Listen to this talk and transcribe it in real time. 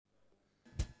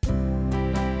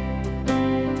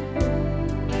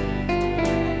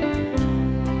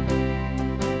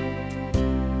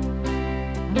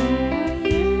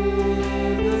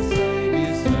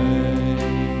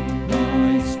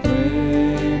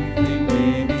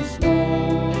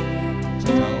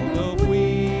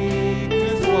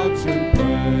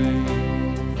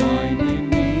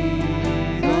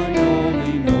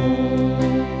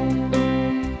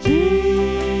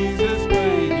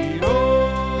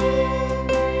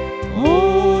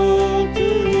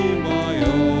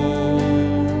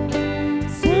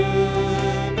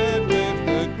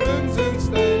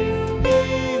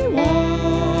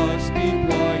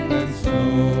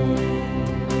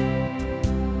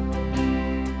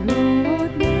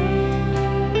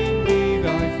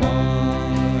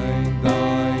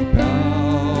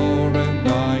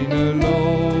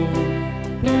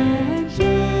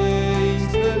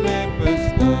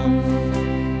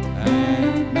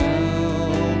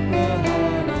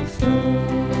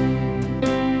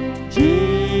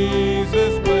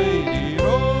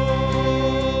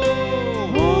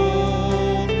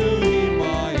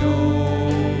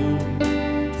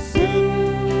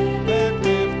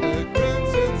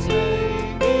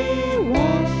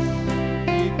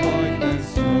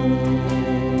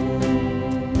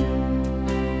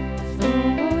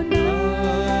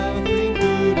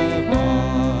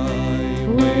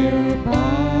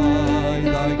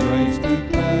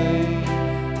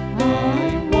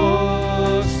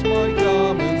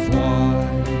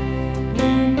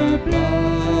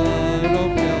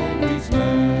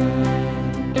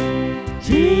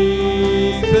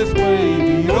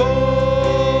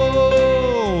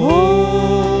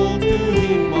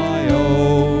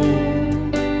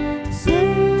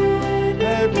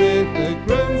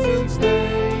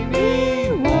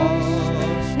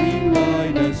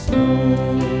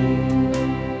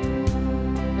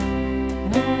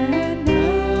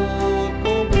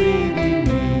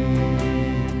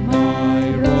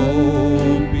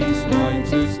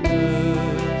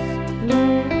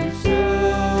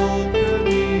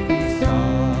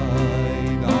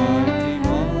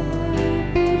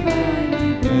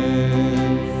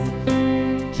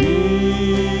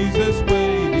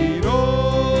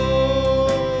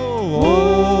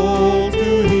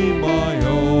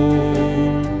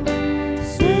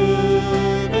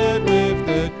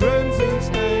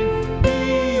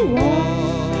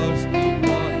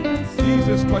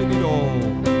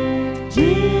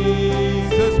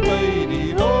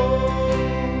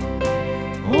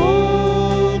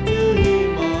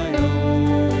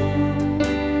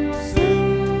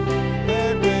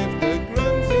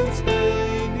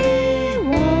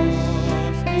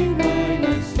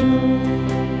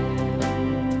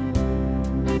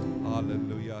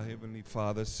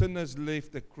sin has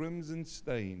left a crimson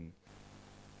stain.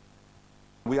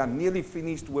 We are nearly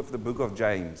finished with the book of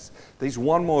James. There's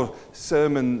one more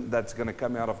sermon that's going to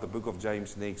come out of the book of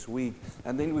James next week.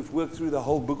 And then we've worked through the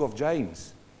whole book of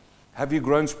James. Have you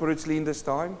grown spiritually in this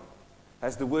time?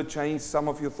 Has the word changed some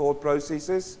of your thought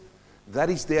processes?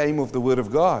 That is the aim of the word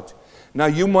of God. Now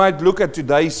you might look at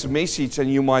today's message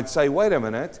and you might say, wait a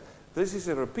minute, this is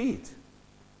a repeat.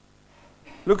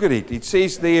 Look at it. It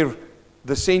says there,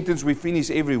 the sentence we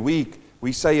finish every week,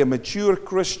 we say a mature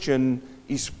Christian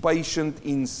is patient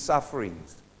in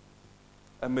sufferings.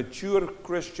 A mature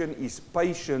Christian is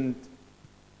patient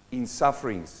in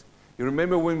sufferings. You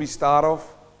remember when we start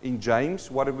off in James,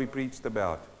 what have we preached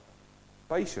about?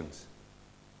 Patience.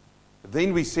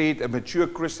 Then we said a mature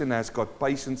Christian has got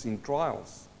patience in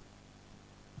trials.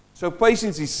 So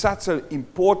patience is such an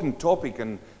important topic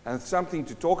and something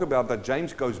to talk about that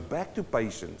James goes back to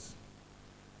patience.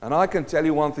 And I can tell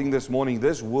you one thing this morning,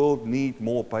 this world needs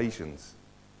more patience.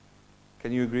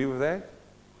 Can you agree with that?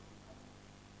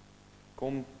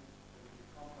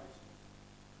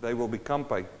 They will become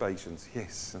patients.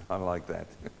 Yes, I like that.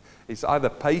 It's either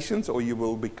patience or you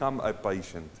will become a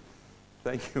patient.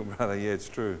 Thank you, brother. Yeah, it's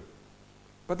true.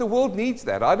 But the world needs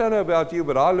that. I don't know about you,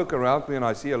 but I look around me and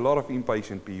I see a lot of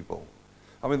impatient people.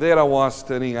 I mean, there I was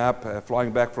turning up,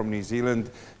 flying back from New Zealand,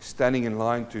 standing in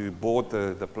line to board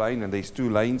the plane, and there's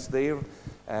 2 lanes there,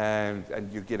 and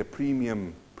you get a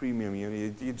premium.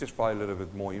 You just fly a little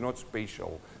bit more. You're not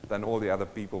special than all the other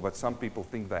people, but some people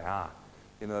think they are.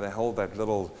 You know, they hold that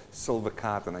little silver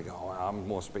card and they go, oh, I'm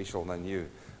more special than you.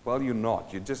 Well, you're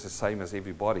not. You're just the same as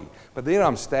everybody. But there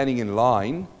I'm standing in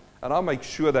line, and I make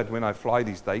sure that when I fly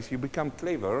these days, you become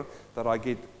clever that I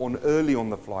get on early on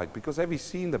the flight. Because have you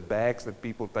seen the bags that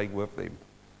people take with them?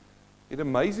 It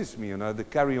amazes me, you know, the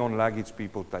carry-on luggage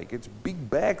people take. It's big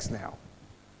bags now.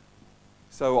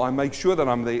 So I make sure that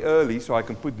I'm there early so I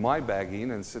can put my bag in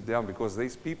and sit down, because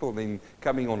there's people then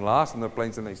coming on last on the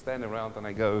planes and they stand around and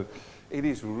I go, it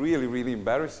is really, really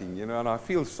embarrassing, you know, and I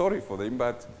feel sorry for them.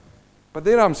 But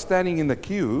there I'm standing in the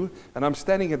queue and I'm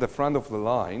standing at the front of the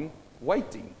line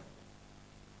waiting.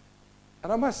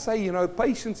 And I must say, you know,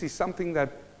 patience is something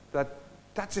that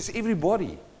touches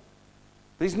everybody.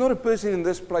 There's not a person in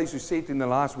this place who said in the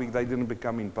last week they didn't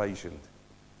become impatient.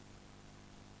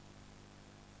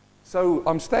 So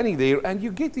I'm standing there, and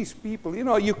you get these people, you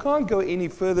know, you can't go any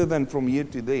further than from here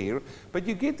to there, but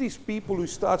you get these people who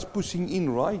starts pushing in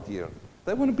right here.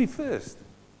 They want to be first.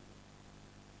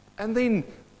 And then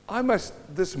I must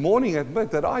this morning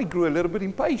admit that I grew a little bit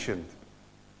impatient.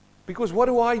 Because what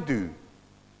do?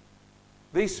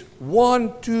 There's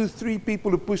 1, 2, 3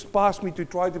 people who pushed past me to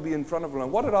try to be in front of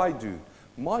them. What did I do?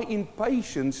 My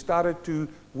impatience started to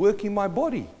work in my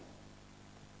body.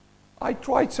 I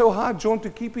tried so hard, John, to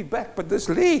keep it back, but these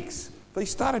legs, they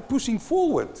started pushing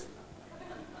forward.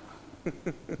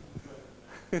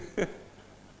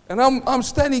 And I'm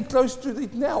standing close to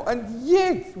it now, and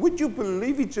yet, would you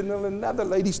believe it, Janelle, another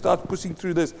lady starts pushing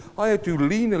through this. I had to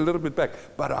lean a little bit back,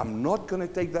 but I'm not going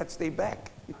to take that step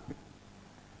back.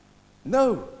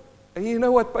 No. And you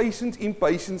know what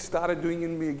impatience started doing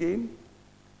in me again?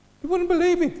 You wouldn't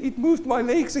believe it. It moved my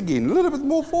legs again, a little bit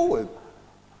more forward.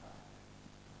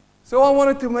 So I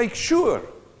wanted to make sure.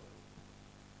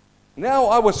 Now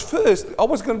I was first. I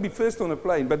was going to be first on a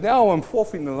plane, but now I'm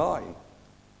 4th in the line.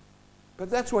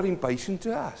 But that's what impatience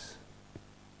does.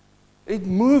 It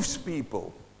moves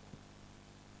people.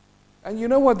 And you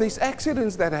know what? There's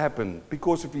accidents that happen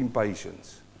because of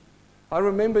impatience. I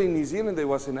remember in New Zealand there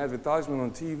was an advertisement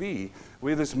on TV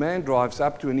where this man drives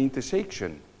up to an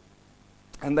intersection.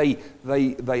 And they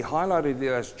highlighted it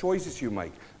as choices you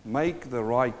make. Make the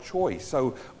right choice.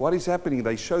 So what is happening?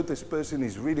 They showed this person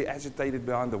is really agitated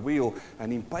behind the wheel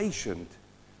and impatient.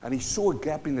 And he saw a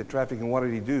gap in the traffic, and what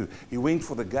did he do? He went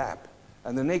for the gap.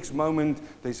 And the next moment,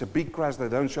 there's a big crash. They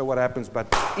don't show what happens,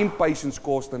 but impatience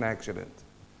caused an accident.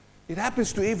 It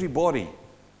happens to everybody.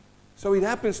 So it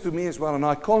happens to me as well. And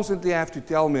I constantly have to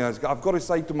tell me, I've got to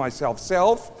say to myself,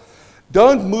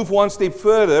 don't move one step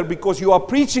further, because you are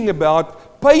preaching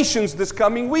about patience this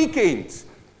coming weekend.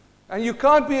 And you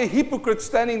can't be a hypocrite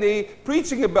standing there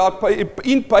preaching about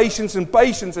impatience and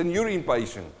patience, and you're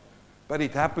impatient. But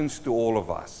it happens to all of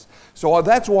us. So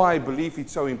that's why I believe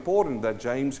it's so important that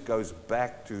James goes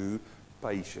back to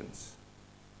patience.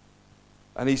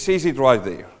 And he says it right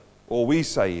there, or we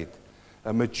say it.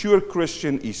 A mature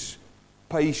Christian is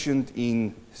patient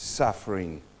in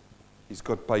suffering. He's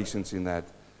got patience in that.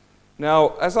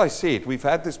 Now, as I said, we've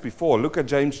had this before. Look at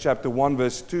James chapter 1,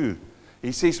 verse 2.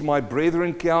 He says, my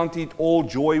brethren, count it all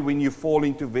joy when you fall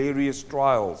into various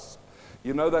trials.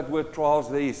 You know that word trials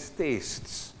there is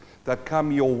tests. that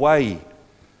come your way.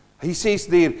 He says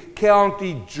there, count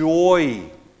it joy.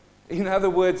 In other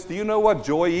words, do you know what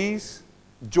joy is?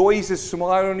 Joy is a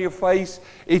smile on your face.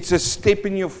 It's a step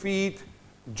in your feet.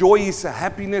 Joy is a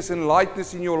happiness and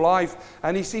lightness in your life.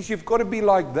 And he says you've got to be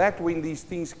like that when these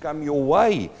things come your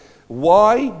way.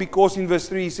 Why? Because in verse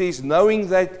 3 he says, knowing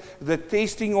that the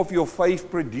testing of your faith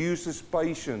produces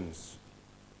patience.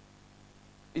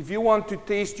 If you want to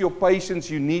test your patience,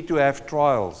 you need to have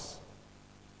trials.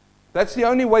 That's the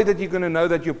only way that you're going to know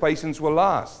that your patience will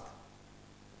last.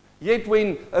 Yet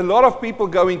when a lot of people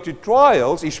go into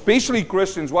trials, especially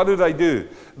Christians, what do?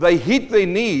 They hit their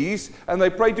knees and they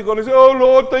pray to God and say, oh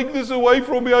Lord, take this away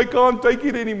from me, I can't take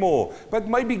it anymore. But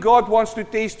maybe God wants to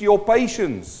test your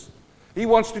patience. He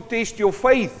wants to test your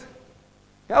faith.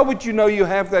 How would you know you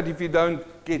have that if you don't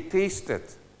get tested?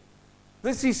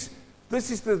 This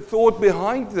is the thought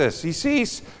behind this. He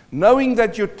says, knowing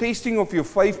that your testing of your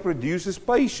faith produces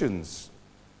patience.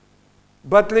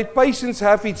 But let patience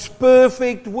have its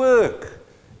perfect work.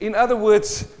 In other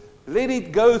words, let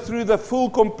it go through the full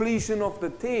completion of the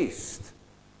test.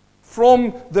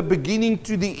 From the beginning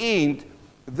to the end,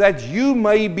 that you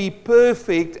may be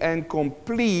perfect and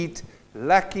complete,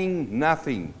 lacking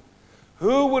nothing.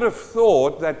 Who would have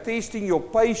thought that testing your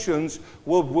patience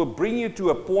will bring you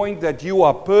to a point that you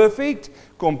are perfect,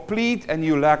 complete, and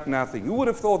you lack nothing? Who would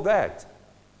have thought that?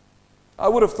 I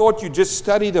would have thought you just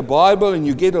study the Bible and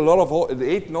you get a lot of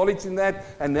head knowledge in that,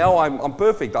 and now I'm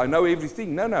perfect, I know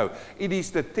everything. No. It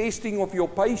is the testing of your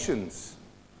patience.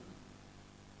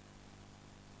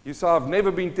 You say, I've never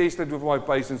been tested with my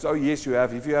patience. Oh, yes, you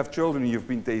have. If you have children, you've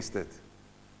been tested.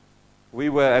 We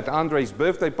were at Andre's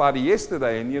birthday party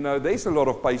yesterday, and there's a lot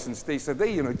of patience tested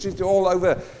there, just all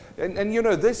over. And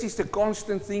this is the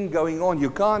constant thing going on.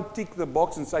 You can't tick the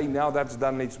box and say, now that's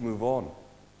done, let's move on.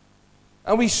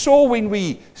 And we saw when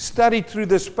we studied through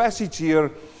this passage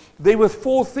here, there were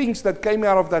 4 things that came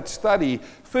out of that study.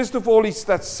 First of all, it's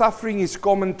that suffering is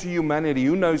common to humanity.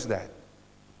 Who knows that?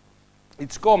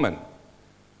 It's common.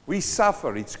 We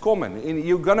suffer. It's common. And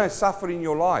you're going to suffer in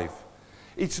your life.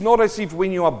 It's not as if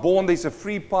when you are born, there's a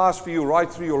free pass for you right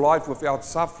through your life without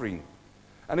suffering.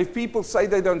 And if people say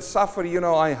they don't suffer,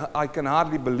 I can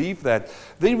hardly believe that.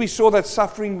 Then we saw that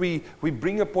suffering we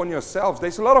bring upon yourselves.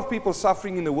 There's a lot of people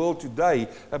suffering in the world today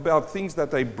about things that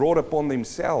they brought upon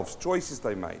themselves, choices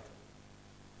they made.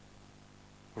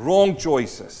 Wrong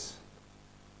choices.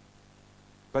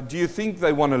 But do you think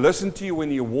they want to listen to you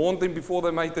when you warned them before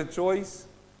they made that choice?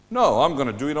 No, I'm going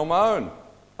to do it on my own.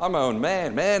 I'm my own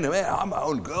man, I'm my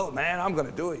own girl, I'm going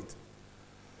to do it.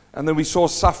 And then we saw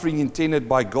suffering intended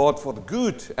by God for the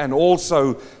good, and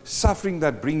also suffering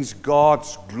that brings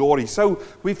God's glory. So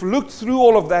we've looked through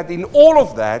all of that. In all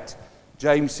of that,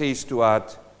 James says to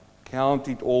us, count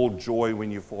it all joy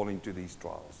when you fall into these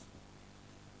trials.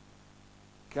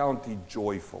 Count it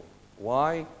joyful.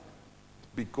 Why?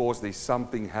 Because there's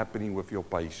something happening with your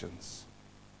patience.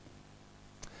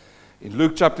 In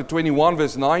Luke chapter 21,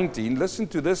 verse 19, listen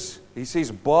to this. He says,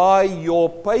 by your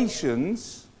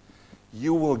patience,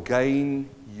 you will gain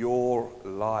your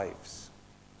lives.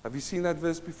 Have you seen that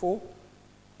verse before?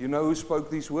 You know who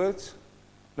spoke these words?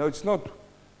 No, it's not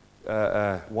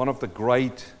one of the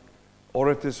great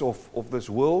orators of this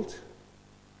world.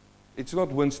 It's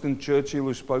not Winston Churchill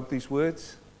who spoke these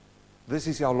words. This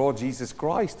is our Lord Jesus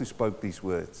Christ who spoke these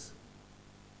words.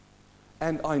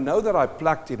 And I know that I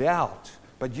plucked it out,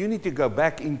 but you need to go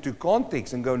back into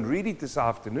context and go and read it this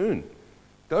afternoon.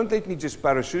 Don't let me just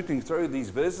parachuting throw these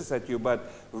verses at you,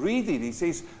 but read it. He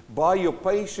says, by your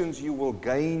patience you will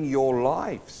gain your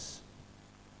lives.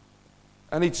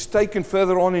 And it's taken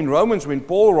further on in Romans when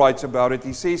Paul writes about it.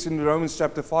 He says in Romans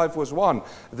chapter 5 verse 1,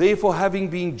 therefore having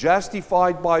been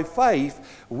justified by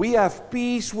faith, we have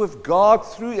peace with God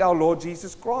through our Lord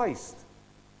Jesus Christ.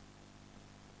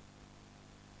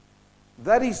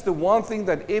 That is the one thing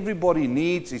that everybody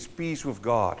needs, is peace with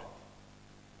God.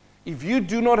 If you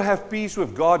do not have peace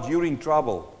with God, you're in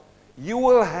trouble. You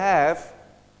will have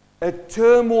a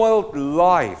turmoiled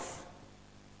life.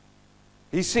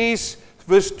 He says,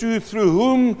 verse 2, through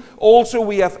whom also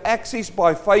we have access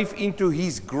by faith into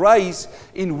His grace,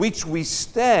 in which we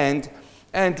stand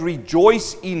and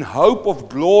rejoice in hope of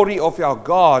glory of our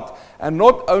God. And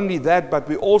not only that, but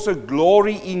we also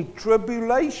glory in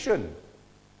tribulation.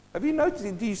 Have you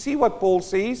noticed? Do you see what Paul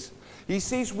says? He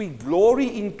says we glory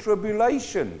in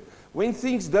tribulation. When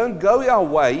things don't go our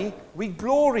way, we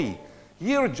glory.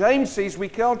 Here James says we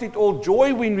count it all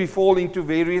joy when we fall into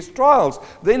various trials.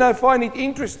 Then I find it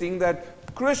interesting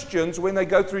that Christians, when they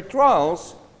go through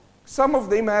trials, some of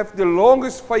them have the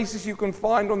longest faces you can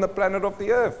find on the planet of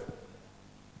the earth.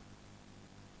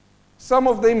 Some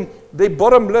of them, their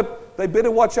bottom lip, they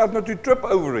better watch out not to trip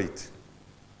over it.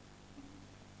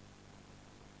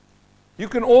 You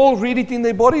can all read it in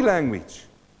their body language.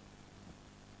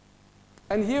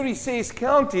 And here he says,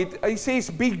 count it. He says,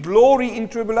 be glory in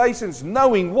tribulations,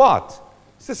 knowing what?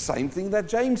 It's the same thing that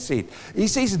James said. He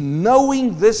says,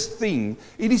 knowing this thing,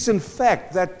 it is in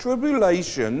fact that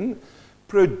tribulation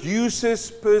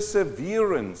produces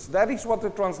perseverance. That is what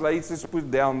the translators put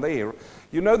down there.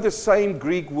 You know, the same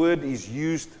Greek word is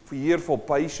used here for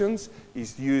patience,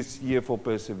 is used here for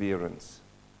perseverance.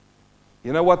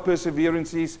 You know what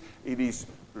perseverance is? It is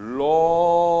long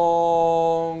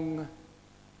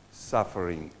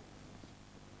suffering.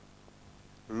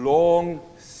 Long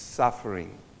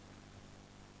suffering.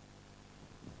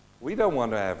 We don't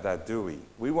want to have that, do we?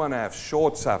 We want to have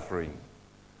short suffering.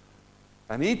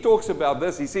 And he talks about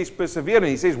this. He says perseverance.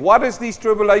 He says, what does this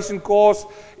tribulation cause?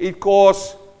 It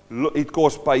causes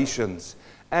patience.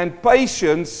 And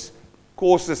patience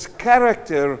causes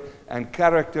character, and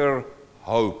character,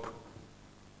 hope.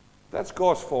 That's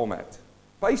God's format.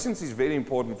 Patience is very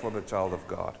important for the child of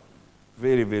God.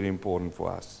 Very, very important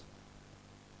for us.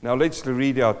 Now let's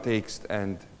read our text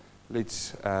and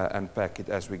let's unpack it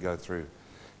as we go through.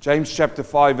 James chapter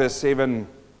 5 verse 7,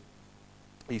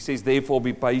 he says, therefore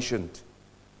be patient.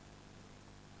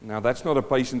 Now that's not a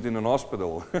patient in an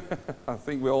hospital. I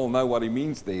think we all know what he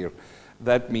means there.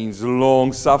 That means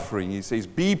long suffering. He says,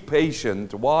 be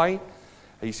patient. Why?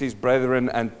 He says, brethren,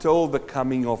 until the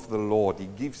coming of the Lord. He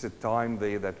gives a time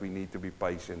there that we need to be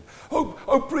patient.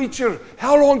 Oh, preacher,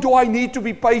 how long do I need to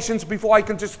be patient before I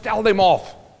can just tell them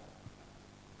off?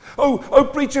 Oh,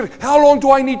 preacher, how long do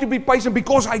I need to be patient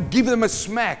because I give them a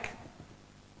smack?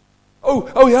 Oh,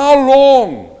 how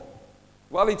long?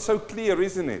 Well, it's so clear,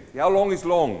 isn't it? How long is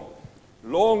long?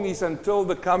 Long is until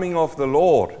the coming of the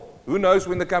Lord. Who knows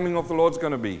when the coming of the Lord is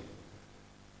going to be?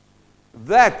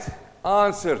 That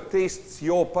answer tests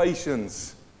your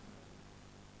patience.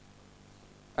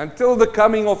 Until the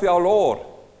coming of our Lord.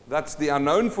 That's the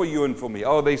unknown for you and for me.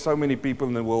 Oh, there's so many people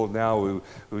in the world now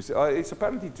who say, it's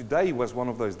apparently today was one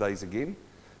of those days again.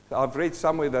 I've read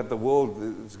somewhere that the world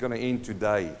is going to end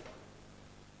today.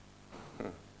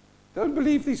 Don't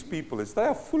believe these people. They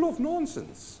are full of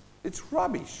nonsense. It's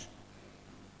rubbish.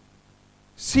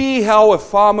 See how a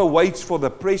farmer waits for the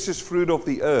precious fruit of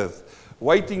the earth,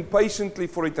 waiting patiently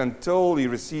for it until he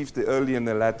receives the early and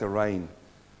the latter rain.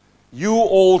 You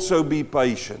also be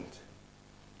patient.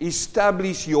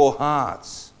 Establish your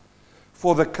hearts,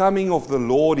 for the coming of the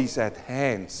Lord is at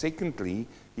hand. Secondly,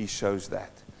 he shows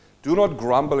that. Do not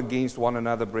grumble against one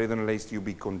another, brethren, lest you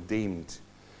be condemned.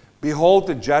 Behold,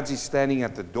 the judge is standing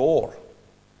at the door.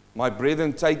 My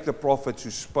brethren, take the prophets who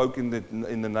spoke in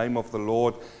the name of the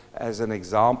Lord as an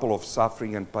example of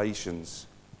suffering and patience.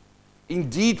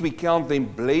 Indeed, we count them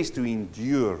blessed who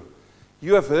endure.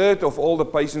 You have heard of all the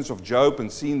patience of Job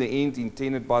and seen the end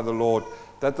intended by the Lord,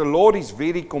 that the Lord is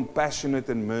very compassionate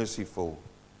and merciful.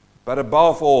 But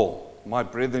above all, my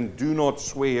brethren, do not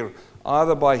swear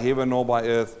either by heaven nor by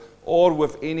earth, or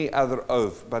with any other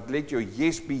oath, but let your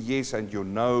yes be yes and your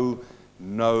no,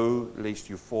 no, lest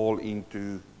you fall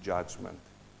into judgment.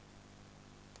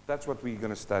 That's what we're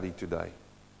going to study today.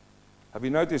 Have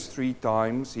you noticed 3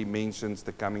 times he mentions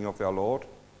the coming of our Lord?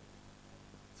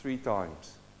 3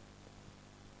 times.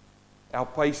 Our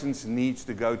patience needs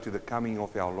to go to the coming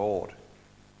of our Lord.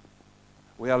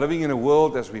 We are living in a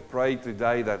world, as we pray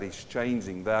today, that is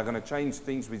changing. They are going to change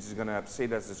things which is going to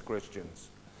upset us as Christians.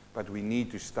 But we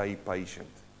need to stay patient.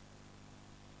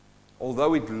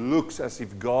 Although it looks as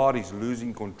if God is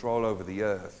losing control over the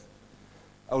earth,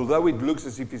 although it looks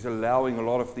as if He's allowing a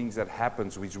lot of things that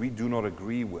happens which we do not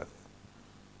agree with,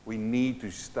 we need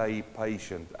to stay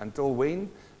patient. Until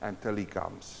when? Until He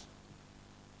comes.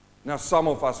 Now, some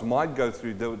of us might go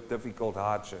through difficult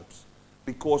hardships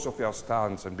because of our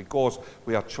stance and because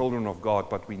we are children of God,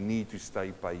 but we need to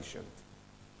stay patient.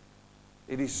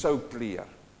 It is so clear.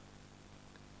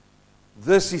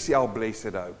 This is our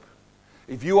blessed hope.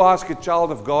 If you ask a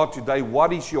child of God today,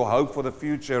 what is your hope for the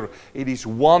future? It is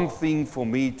one thing for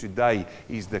me today,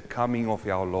 is the coming of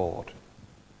our Lord.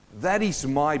 That is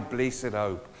my blessed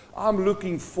hope. I'm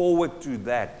looking forward to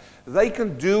that. They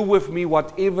can do with me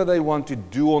whatever they want to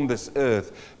do on this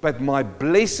earth, but my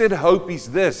blessed hope is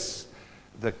this,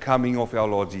 the coming of our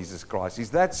Lord Jesus Christ.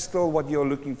 Is that still what you're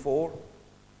looking for?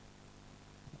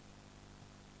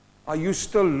 Are you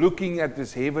still looking at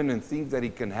this heaven and think that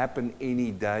it can happen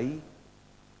any day?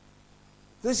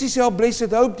 This is our blessed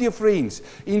hope, dear friends.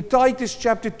 In Titus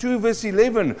chapter 2 verse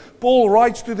 11, Paul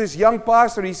writes to this young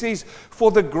pastor, he says, for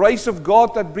the grace of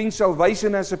God that brings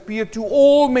salvation has appeared to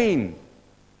all men,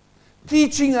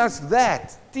 Teaching us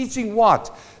that. Teaching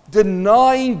what?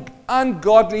 Denying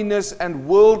ungodliness and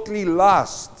worldly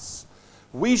lusts.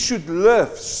 We should live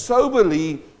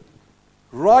soberly,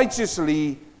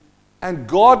 righteously, and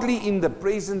godly in the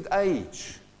present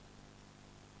age.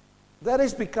 That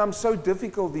has become so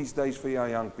difficult these days for our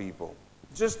young people.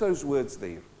 Just those words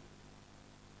there.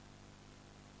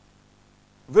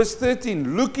 Verse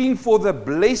 13, looking for the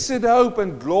blessed hope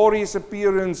and glorious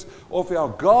appearance of our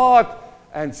God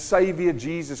and Savior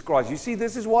Jesus Christ. You see,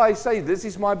 this is why I say, this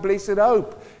is my blessed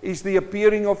hope, is the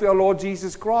appearing of our Lord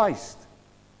Jesus Christ.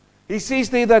 He says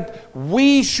there that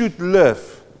we should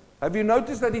live. Have you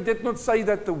noticed that he did not say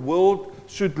that the world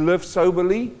should live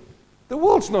soberly? The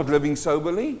world's not living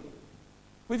soberly.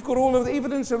 We've got all of the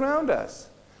evidence around us.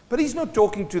 But he's not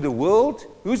talking to the world.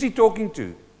 Who's he talking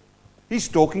to? He's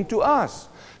talking to us.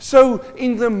 So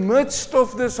in the midst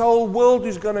of this whole world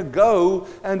who's going to go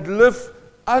and live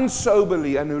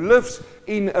unsoberly and who lives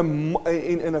in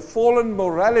a fallen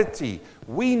morality,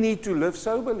 we need to live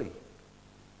soberly.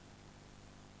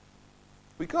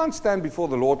 We can't stand before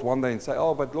the Lord one day and say,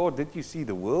 oh, but Lord, did you see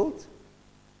the world?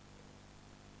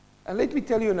 And let me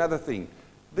tell you another thing.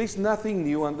 There's nothing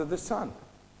new under the sun.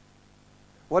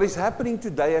 What is happening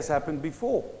today has happened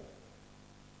before.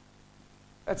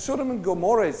 At Sodom and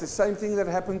Gomorrah, it's the same thing that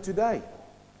happened today.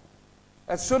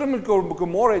 At Sodom and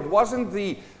Gomorrah, it wasn't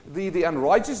the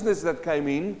unrighteousness that came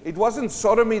in. It wasn't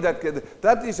sodomy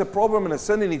that is a problem and a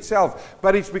sin in itself.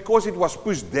 But it's because it was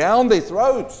pushed down their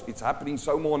throats. It's happening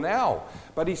so more now.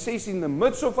 But he says in the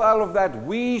midst of all of that,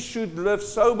 we should live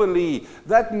soberly.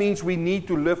 That means we need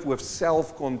to live with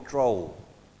self-control.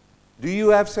 Do you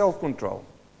have self-control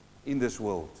in this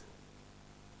world?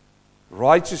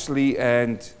 Righteously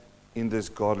and in this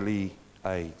godly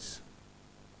age.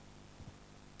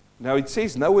 Now it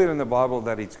says nowhere in the Bible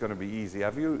that it's going to be easy.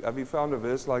 Have you found a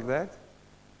verse like that?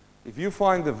 If you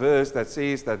find the verse that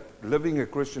says that living a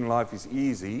Christian life is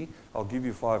easy, I'll give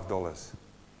you $5.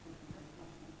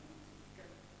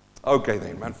 Okay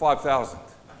then, man, 5,000.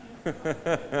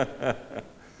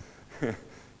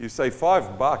 You say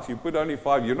 $5, you put only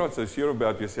 5, you're not so sure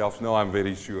about yourself. No, I'm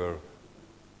very sure.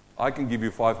 I can give you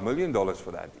 $5 million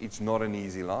for that. It's not an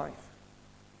easy life.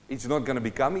 It's not going to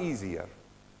become easier.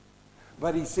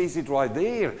 But he says it right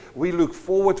there. We look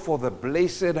forward for the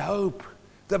blessed hope.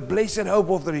 The blessed hope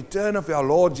of the return of our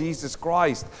Lord Jesus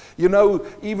Christ. You know,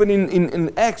 even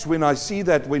in Acts, when I see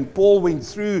that, when Paul went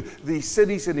through these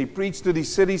cities and he preached to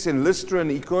these cities in Lystra and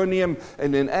Iconium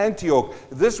and in Antioch,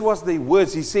 this was the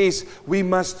words. He says, we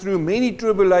must through many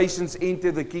tribulations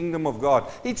enter the kingdom of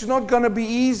God. It's not going to be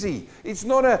easy. It's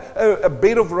not a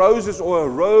bed of roses or a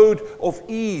road of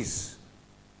ease.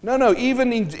 No,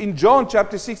 even in John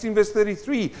chapter 16 verse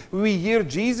 33, we hear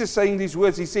Jesus saying these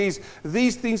words. He says,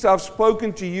 these things I've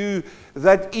spoken to you,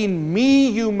 that in me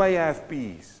you may have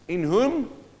peace. In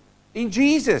whom? In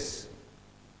Jesus.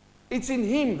 It's in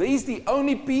Him. He's the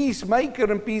only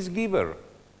peacemaker and peace giver.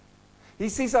 He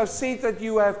says, I've said that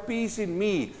you have peace in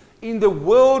me. In the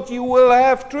world you will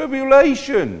have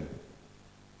tribulation.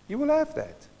 You will have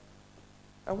that.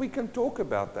 And we can talk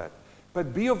about that.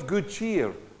 But be of good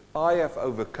cheer. I have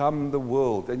overcome the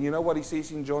world. And you know what he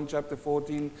says in John chapter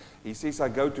 14? He says, I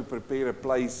go to prepare a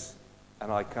place and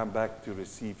I come back to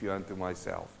receive you unto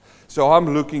myself. So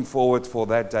I'm looking forward for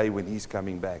that day when he's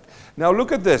coming back. Now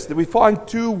look at this. We find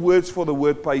two words for the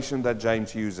word patient that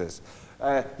James uses.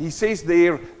 He says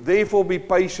there, therefore be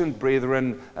patient,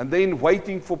 brethren, and then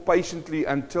waiting for patiently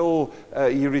until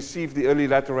he received the early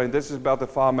latter rain. This is about the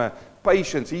farmer.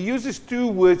 Patience. He uses two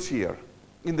words here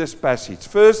in this passage.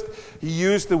 First, he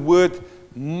used the word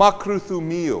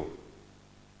makrothumio.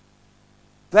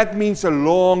 That means a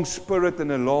long spirit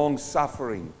and a long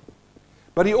suffering.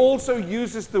 But he also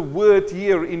uses the word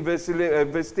here in verse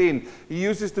 10. He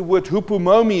uses the word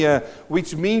hupomomia,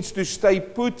 which means to stay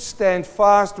put, stand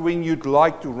fast when you'd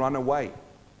like to run away.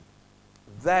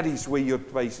 That is where your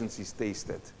patience is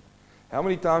tested. How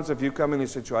many times have you come in a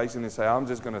situation and say, I'm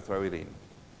just going to throw it in.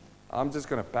 I'm just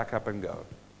going to pack up and go.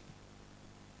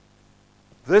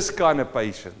 This kind of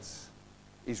patience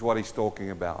is what he's talking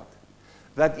about.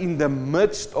 That in the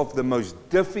midst of the most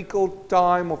difficult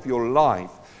time of your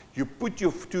life, you put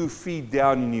your 2 feet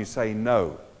down and you say,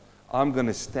 no, I'm going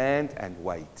to stand and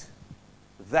wait.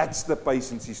 That's the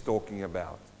patience he's talking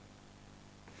about.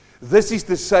 This is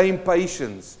the same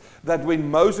patience that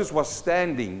when Moses was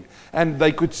standing and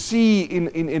they could see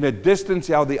in a distance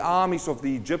how the armies of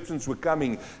the Egyptians were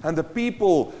coming, and the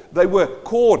people, they were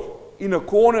caught in a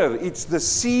corner. It's the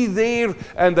sea there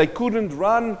and they couldn't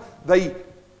run.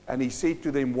 And he said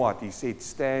to them what? He said,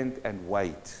 stand and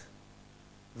wait.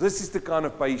 This is the kind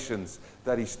of patience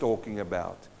that he's talking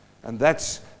about. And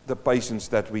that's the patience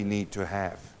that we need to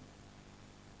have.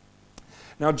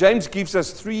 Now, James gives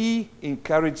us 3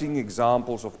 encouraging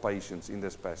examples of patience in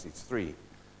this passage. 3.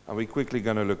 And we're quickly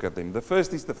going to look at them. The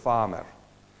first is the farmer.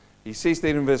 He says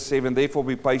there in verse 7, "Therefore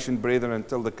be patient, brethren,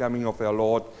 until the coming of our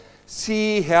Lord.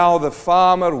 See how the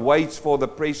farmer waits for the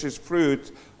precious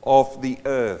fruit of the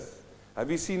earth."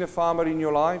 Have you seen a farmer in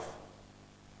your life?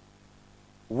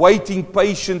 Waiting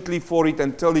patiently for it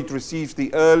until it receives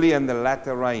the early and the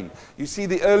latter rain. You see,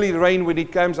 the early rain, when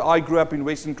it comes, I grew up in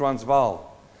Western Transvaal.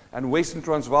 And Western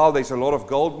Transvaal, there's a lot of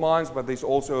gold mines, but there's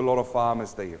also a lot of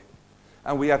farmers there.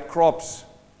 And we had crops.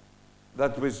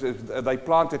 They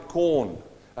planted corn.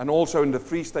 And also in the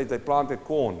Free State, they planted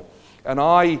corn. And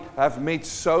I have met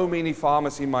so many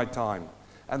farmers in my time.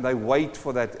 And they wait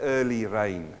for that early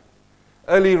rain.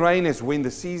 Early rain is when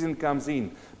the season comes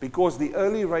in. Because the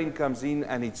early rain comes in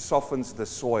and it softens the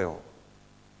soil.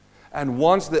 And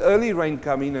once the early rain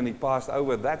come in and it passed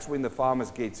over, that's when the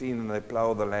farmers get in and they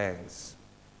plow the lands.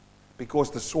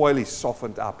 Because the soil is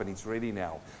softened up and it's ready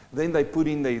now. Then they put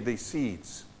in their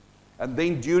seeds. And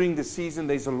then during the season,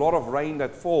 there's a lot of rain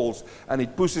that falls and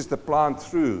it pushes the plant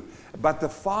through. But the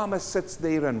farmer sits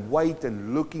there and waits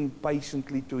and looking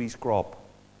patiently to his crop.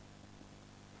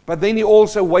 But then he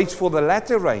also waits for the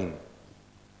latter rain.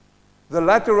 The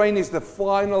latter rain is the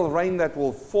final rain that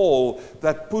will fall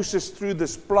that pushes through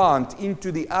this plant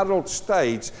into the adult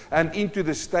stage and into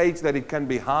the stage that it can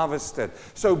be harvested.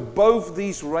 So both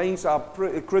these rains are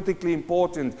critically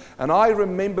important. And I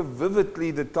remember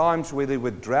vividly the times where there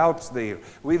were droughts there,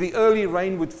 where the early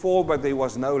rain would fall but there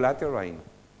was no latter rain.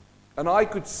 And I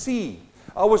could see,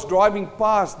 I was driving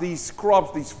past these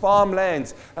crops, these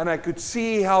farmlands, and I could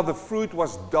see how the fruit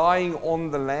was dying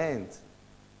on the land.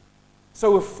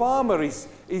 So a farmer is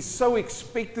so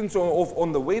expectant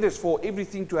on the weather for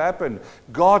everything to happen.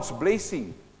 God's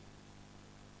blessing.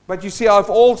 But you see, I've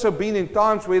also been in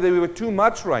times where there were too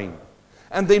much rain.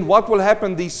 And then what will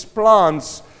happen? These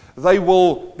plants, they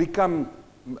will become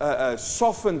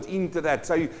softened into that.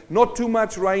 So not too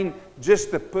much rain,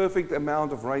 just the perfect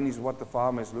amount of rain is what the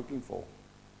farmer is looking for.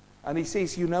 And he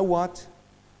says, you know what?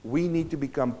 We need to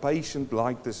become patient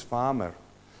like this farmer.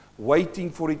 Waiting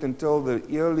for it until the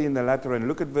early and the latter rain.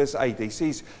 Look at verse 8. He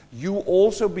says, you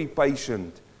also be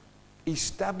patient.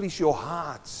 Establish your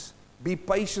hearts. Be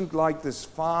patient like this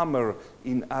farmer,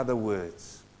 in other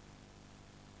words.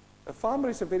 A farmer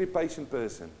is a very patient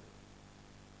person.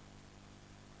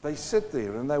 They sit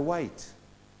there and they wait.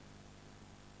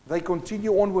 They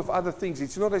continue on with other things.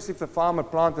 It's not as if the farmer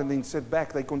plant and then sit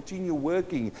back. They continue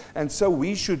working. And so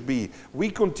we should be.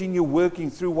 We continue working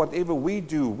through whatever we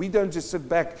do. We don't just sit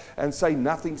back and say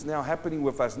nothing's now happening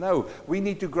with us. No, we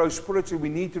need to grow spiritually. We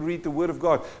need to read the Word of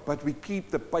God. But we keep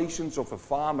the patience of a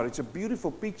farmer. It's a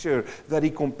beautiful picture that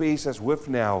he compares us with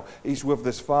now. Is with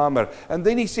this farmer. And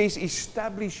then he says,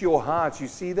 establish your hearts. You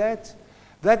see that?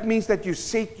 That means that you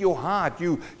set your heart.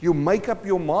 You make up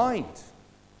your mind.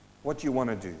 What you want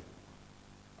to do.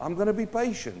 I'm going to be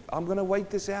patient. I'm going to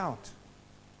wait this out.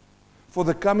 For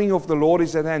the coming of the Lord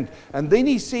is at hand. And then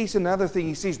he says another thing.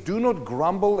 He says, do not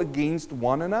grumble against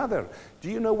one another.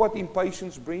 Do you know what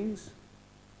impatience brings?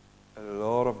 A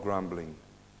lot of grumbling.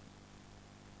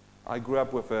 I grew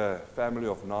up with a family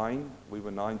of 9. We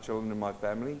were 9 children in my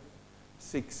family.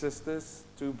 6 sisters,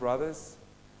 2 brothers.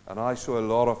 And I saw a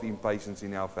lot of impatience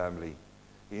in our family.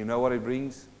 You know what it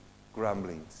brings?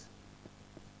 Grumblings.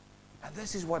 And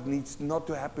this is what needs not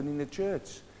to happen in the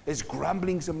church. There's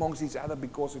grumblings amongst each other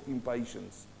because of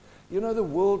impatience. You know, the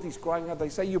world is crying out. They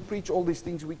say, you preach all these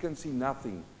things, we can see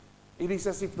nothing. It is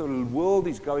as if the world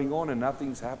is going on and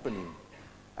nothing's happening.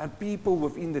 And people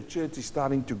within the church is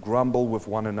starting to grumble with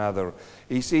one another.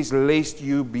 He says, lest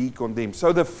you be condemned.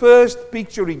 So the first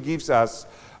picture he gives us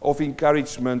of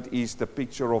encouragement is the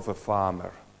picture of a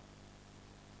farmer.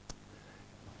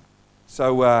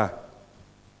 So,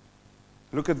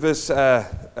 look at verse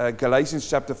Galatians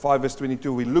chapter 5 verse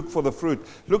 22. We look for the fruit.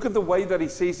 Look at the way that he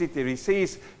says it here. He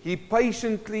says he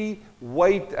patiently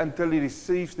waits until he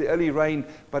receives the early rain,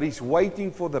 but he's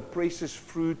waiting for the precious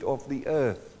fruit of the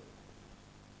earth.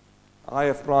 I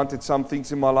have planted some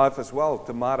things in my life as well,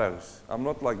 tomatoes. I'm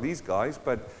not like these guys,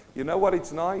 but you know what?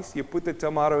 It's nice. You put the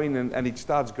tomato in and it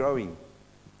starts growing.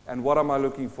 And what am I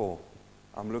looking for?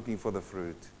 I'm looking for the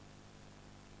fruit.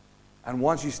 And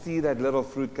once you see that little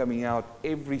fruit coming out,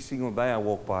 every single day I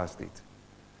walk past it.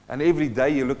 And every day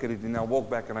you look at it and I walk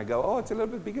back and I go, oh, it's a little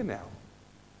bit bigger now.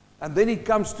 And then it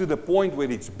comes to the point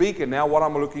where it's big, and now what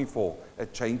am I looking for? A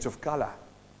change of color.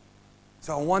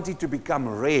 So I want it to become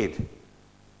red.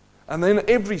 And then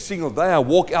every single day I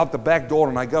walk out the back door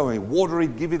and I go and water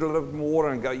it, give it a little bit more water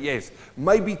and go, yes,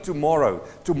 maybe tomorrow.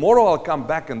 Tomorrow I'll come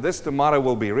back and this tomato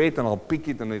will be red and I'll pick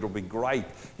it and it'll be great.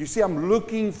 You see, I'm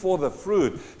looking for the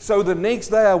fruit. So the next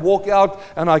day I walk out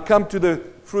and I come to the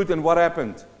fruit and what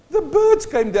happened? The birds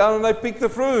came down and they picked the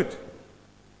fruit.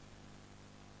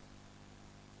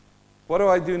 What do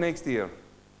I do next year?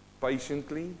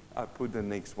 Patiently, I put the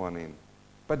next one in.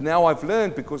 But now I've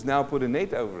learned because now I put a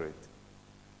net over it.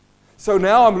 So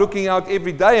now I'm looking out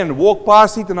every day and walk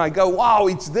past it and I go, wow,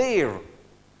 it's there.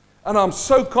 And I'm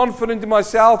so confident in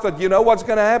myself that you know what's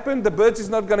going to happen? The birds is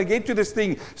not going to get to this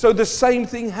thing. So the same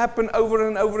thing happened over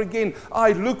and over again.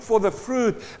 I look for the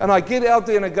fruit and I get out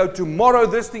there and I go, tomorrow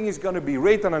this thing is going to be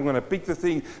red and I'm going to pick the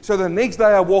thing. So the next day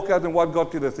I walk out and what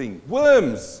got to the thing?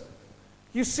 Worms.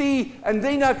 You see, and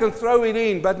then I can throw it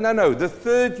in. But no, the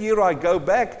third year I go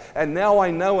back and now I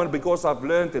know, and because I've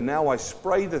learned, and now I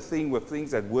spray the thing with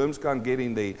things that worms can't get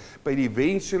in there. But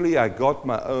eventually I got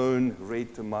my own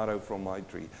red tomato from my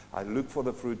tree. I look for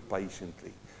the fruit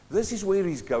patiently. This is where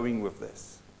he's going with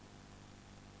this.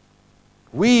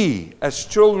 We, as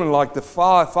children, like the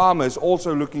farmers,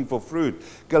 also looking for fruit.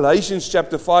 Galatians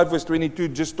chapter 5, verse 22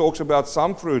 just talks about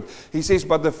some fruit. He says,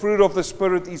 but the fruit of the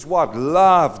Spirit is what?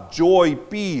 Love, joy,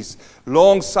 peace,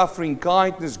 long-suffering,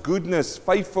 kindness, goodness,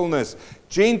 faithfulness,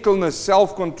 gentleness,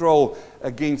 self-control.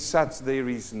 Against such there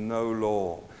is no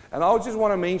law. And I just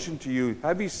want to mention to you,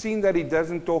 have you seen that he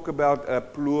doesn't talk about a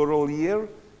plural here?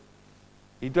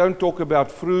 He don't talk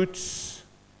about fruits.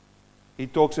 He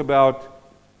talks about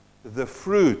the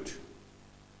fruit.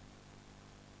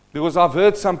 Because I've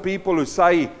heard some people who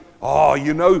say, oh,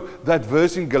 you know that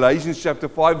verse in Galatians chapter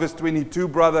 5 verse 22,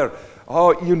 brother.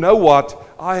 Oh, you know what?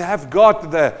 I have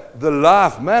got the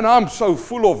love. Man, I'm so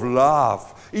full of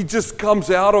love. It just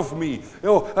comes out of me. You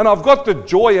know, and I've got the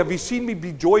joy. Have you seen me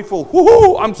be joyful?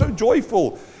 Woo-hoo, I'm so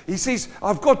joyful. He says,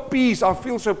 I've got peace. I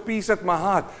feel so peace at my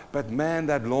heart. But man,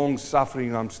 that long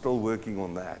suffering, I'm still working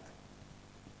on that.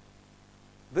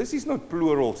 This is not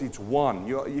plurals, it's one.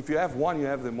 If you have one, you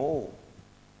have them all.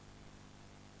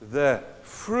 The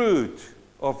fruit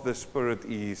of the Spirit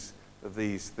is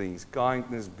these things: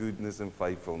 kindness, goodness, and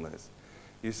faithfulness.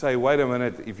 You say, wait a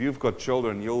minute, if you've got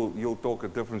children, you'll talk a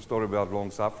different story about long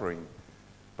suffering.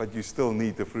 But you still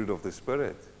need the fruit of the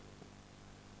Spirit.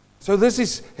 So this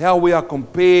is how we are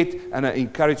compared, and an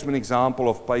encouragement example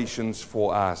of patience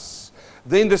for us.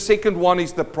 Then the second one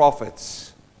is the prophets.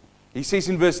 He says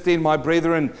in verse 10, my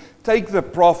brethren, take the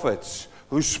prophets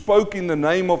who spoke in the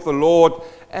name of the Lord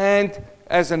and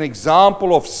as an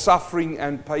example of suffering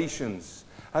and patience.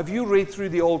 Have you read through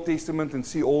the Old Testament and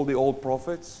see all the old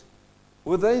prophets?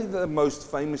 Were they the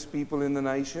most famous people in the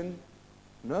nation?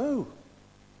 No.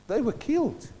 They were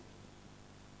killed.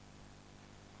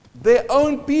 Their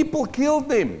own people killed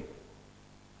them.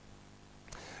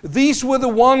 These were the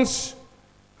ones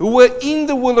who were in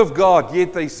the will of God,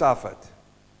 yet they suffered.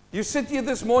 You sit here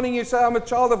this morning, you say, I'm a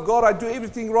child of God, I do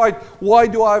everything right. Why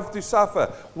do I have to suffer?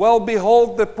 Well,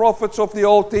 behold the prophets of the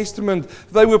Old Testament.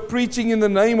 They were preaching in the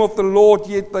name of the Lord,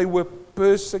 yet they were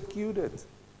persecuted.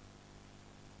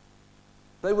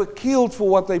 They were killed for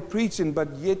what they preached,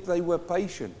 but yet they were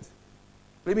patient.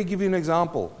 Let me give you an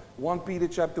example. 1 Peter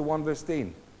chapter 1 verse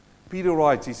 10. Peter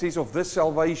writes, he says, of this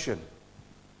salvation.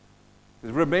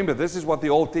 Remember, this is what the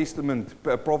Old Testament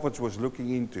prophets was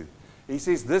looking into. He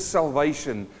says, this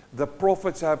salvation, the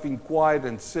prophets have inquired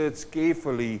and searched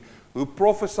carefully, who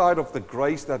prophesied of the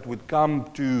grace that would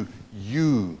come to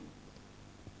you.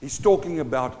 He's talking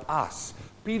about us.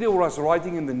 Peter was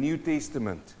writing in the New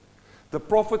Testament. The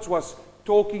prophets was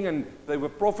talking and they were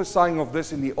prophesying of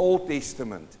this in the Old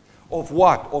Testament. Of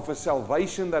what? Of a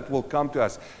salvation that will come to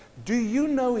us. Do you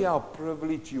know how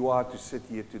privileged you are to sit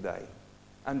here today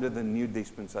under the new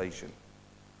dispensation?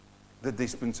 The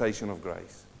dispensation of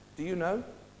grace. Do you know?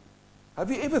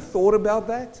 Have you ever thought about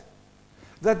that?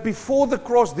 That before the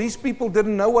cross, these people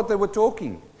didn't know what they were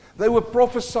talking. They were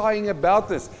prophesying about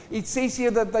this. It says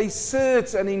here that they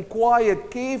searched and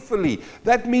inquired carefully.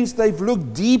 That means they've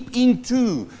looked deep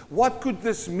into what could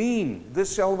this mean,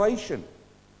 this salvation.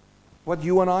 What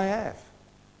you and I have.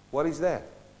 What is that?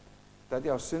 That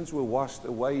our sins were washed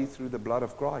away through the blood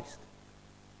of Christ.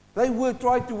 They were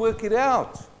trying to work it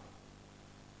out.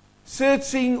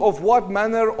 Searching of what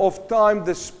manner of time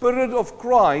the Spirit of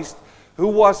Christ who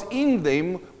was in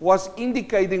them was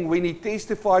indicating when he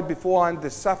testified beforehand the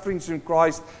sufferings in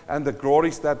Christ and the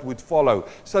glories that would follow.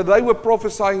 So they were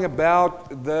prophesying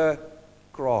about the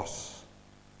cross.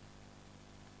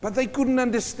 But they couldn't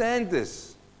understand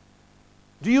this.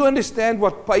 Do you understand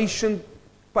what patient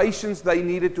patience they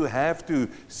needed to have to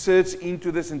search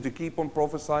into this and to keep on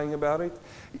prophesying about it,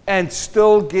 and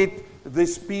still get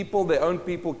these people, their own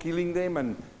people, killing them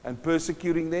and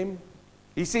persecuting them.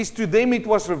 He says to them it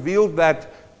was revealed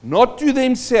that not to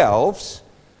themselves,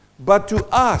 but to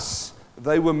us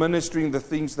they were ministering the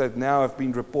things that now have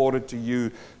been reported to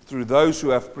you through those who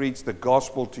have preached the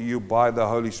gospel to you by the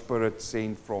Holy Spirit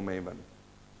sent from heaven.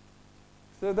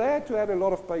 So they had to have a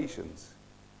lot of patience.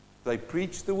 They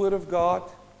preached the word of God.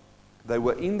 They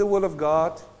were in the will of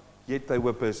God, yet they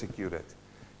were persecuted.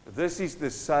 This is the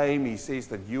same, he says,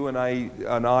 that you and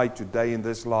I today in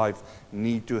this life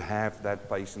need to have that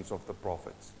patience of the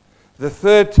prophets. The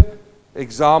third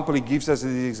example he gives us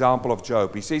is the example of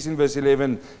Job. He says in verse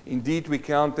 11, indeed we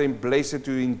count them blessed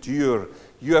to endure.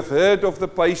 You have heard of the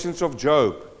patience of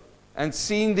Job and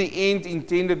seen the end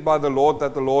intended by the Lord,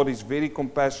 that the Lord is very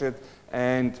compassionate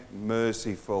and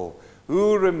merciful.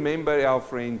 Who remember our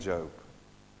friend Job?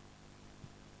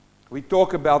 We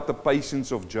talk about the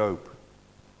patience of Job,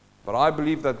 but I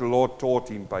believe that the Lord taught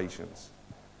him patience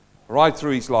right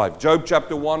through his life. Job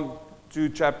chapter 1 to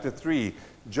chapter 3,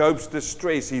 Job's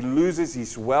distress. He loses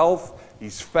his wealth,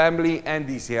 his family, and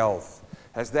his health.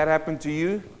 Has that happened to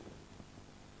you?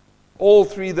 All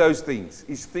three of those things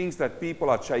is things that people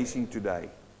are chasing today.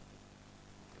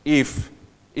 If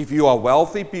you are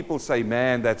wealthy, people say,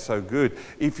 man, that's so good.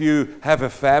 If you have a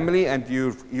family and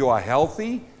you are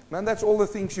healthy, man, that's all the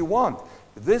things you want.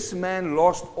 This man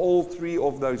lost all three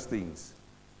of those things.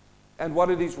 And what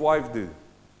did his wife do?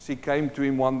 She came to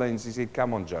him one day and she said,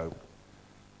 come on, Job.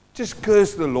 Just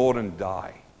curse the Lord and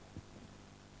die.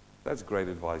 That's great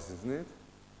advice, isn't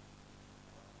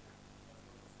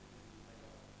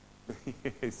it?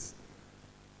 Yes.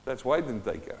 That's why he didn't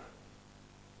take her.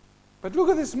 But look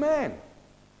at this man.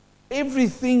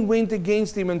 Everything went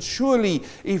against him, and surely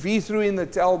if he threw in the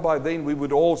towel by then, we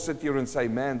would all sit here and say,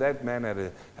 man, that man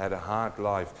had a hard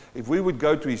life. If we would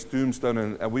go to his tombstone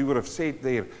and we would have said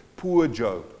there, poor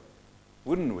Job,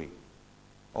 wouldn't we?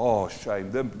 Oh,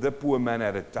 shame. The poor man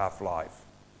had a tough life.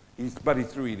 But he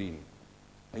threw it in.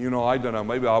 And I don't know,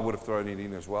 maybe I would have thrown it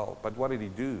in as well. But what did he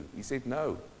do? He said,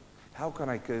 no. How can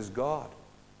I curse God?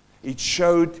 It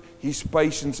showed his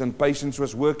patience, and patience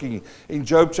was working. In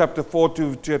Job chapter 4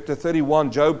 to chapter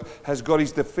 31, Job has got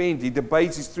his defense. He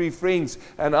debates his three friends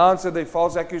and answers their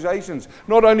false accusations.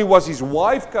 Not only was his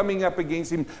wife coming up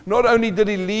against him, not only did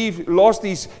he lost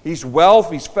his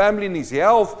wealth, his family, and his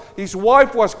health, his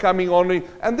wife was coming on him,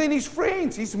 and then his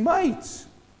friends, his mates,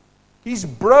 his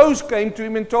bros came to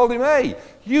him and told him, hey,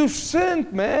 you've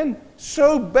sinned, man,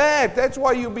 so bad. That's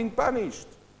why you've been punished.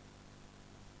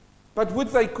 But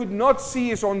what they could not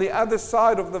see is on the other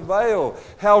side of the veil,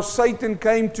 how Satan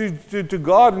came to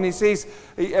God, and he says,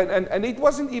 and it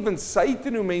wasn't even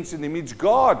Satan who mentioned him, it's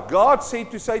God. God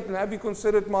said to Satan, have you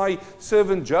considered my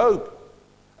servant Job?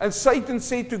 And Satan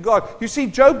said to God, you see,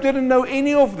 Job didn't know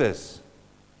any of this.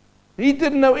 He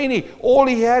didn't know any. All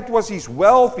he had was his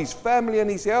wealth, his family, and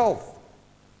his health.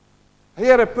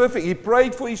 He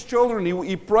prayed for his children,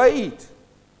 he prayed.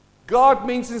 God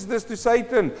mentions this to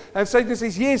Satan, and Satan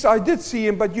says, yes, I did see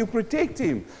him, but you protect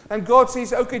him. And God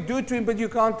says, okay, do it to him, but you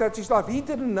can't touch his life. He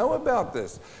didn't know about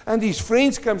this. And his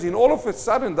friends comes in. All of a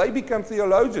sudden, they become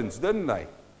theologians, didn't they?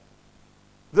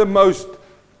 The most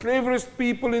cleverest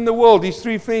people in the world, his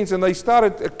three friends, and they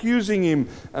started accusing him.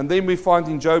 And then we find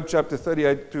in Job chapter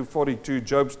 38 to 42,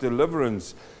 Job's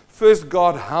deliverance. First,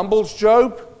 God humbles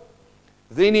Job.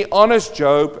 Then he honors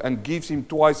Job and gives him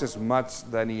twice as much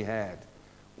than he had.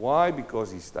 Why?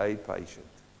 Because he stayed patient.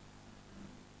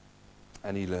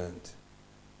 And he learned.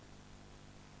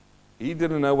 He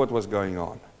didn't know what was going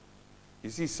on.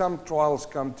 You see, some trials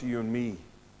come to you and me.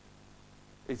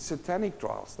 It's satanic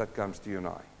trials that comes to you and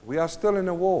I. We are still in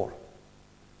a war.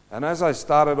 And as I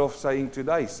started off saying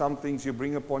today, some things you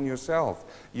bring upon yourself.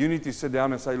 You need to sit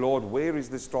down and say, Lord, where is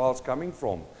this trials coming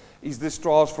from? Is this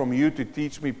trials from you to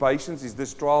teach me patience? Is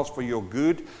this trials for your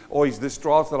good? Or is this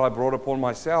trials that I brought upon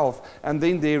myself? And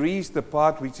then there is the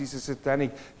part which is a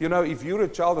satanic. If you're a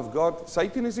child of God,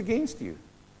 Satan is against you.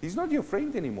 He's not your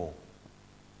friend anymore.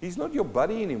 He's not your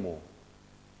buddy anymore.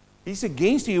 He's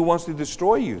against you. He wants to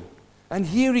destroy you. And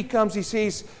here he comes. He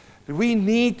says, we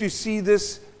need to see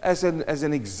this as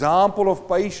an example of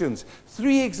patience.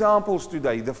 3 examples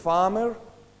today. The farmer,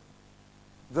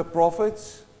 the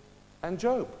prophets, and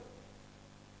Job.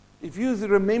 If you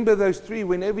remember those 3,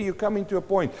 whenever you come into a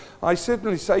point, I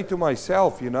certainly say to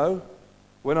myself,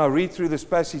 when I read through this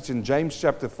passage in James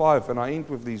chapter 5, and I end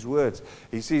with these words,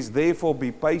 he says, therefore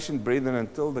be patient, brethren,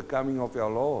 until the coming of our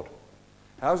Lord.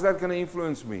 How's that going to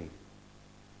influence me?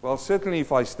 Well, certainly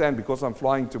if I stand, because I'm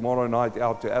flying tomorrow night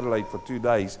out to Adelaide for 2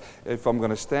 days, if I'm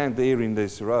going to stand there in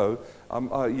this row,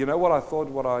 you know what I thought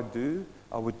what I'd do?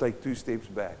 I would take 2 steps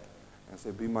back and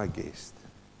say, be my guest.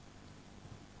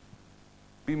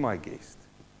 Be my guest.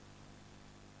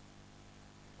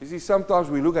 You see, sometimes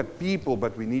we look at people,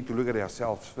 but we need to look at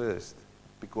ourselves first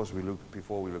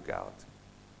before we look out.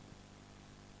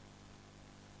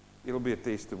 It'll be a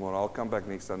test tomorrow. I'll come back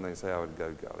next Sunday and say how it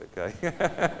goes,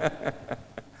 okay?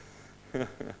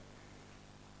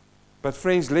 But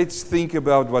friends, let's think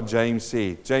about what James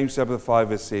said. James chapter 5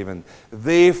 verse 7.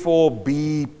 Therefore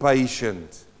be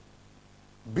patient.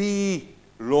 Be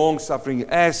long-suffering,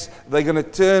 as they're going to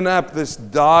turn up this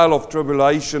dial of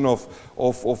tribulation of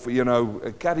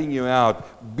cutting you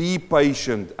out. Be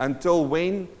patient. Until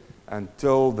when?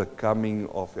 Until the coming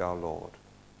of our Lord.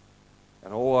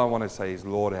 And all I want to say is,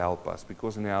 Lord, help us,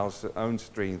 because in our own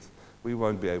strength, we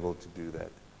won't be able to do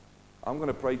that. I'm going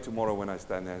to pray tomorrow when I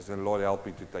stand there and say, Lord, help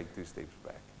me to take 2 steps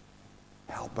back.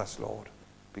 Help us, Lord,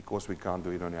 because we can't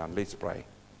do it on our own. Let's pray.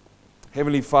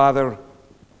 Heavenly Father,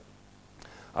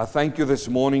 I thank you this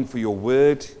morning for your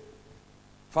word.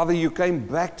 Father, you came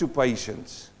back to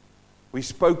patience. We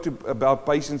spoke about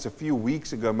patience a few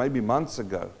weeks ago, maybe months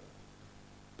ago.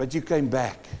 But you came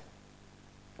back.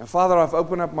 And Father, I've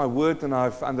opened up my word and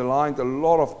I've underlined a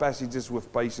lot of passages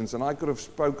with patience. And I could have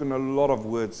spoken a lot of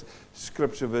words,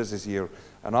 scripture verses here.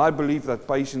 And I believe that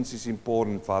patience is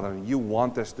important, Father. And you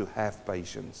want us to have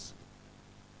patience.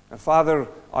 And Father,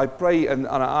 I pray and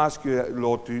I ask you,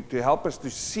 Lord, to help us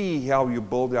to see how you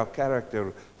build our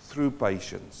character through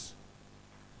patience.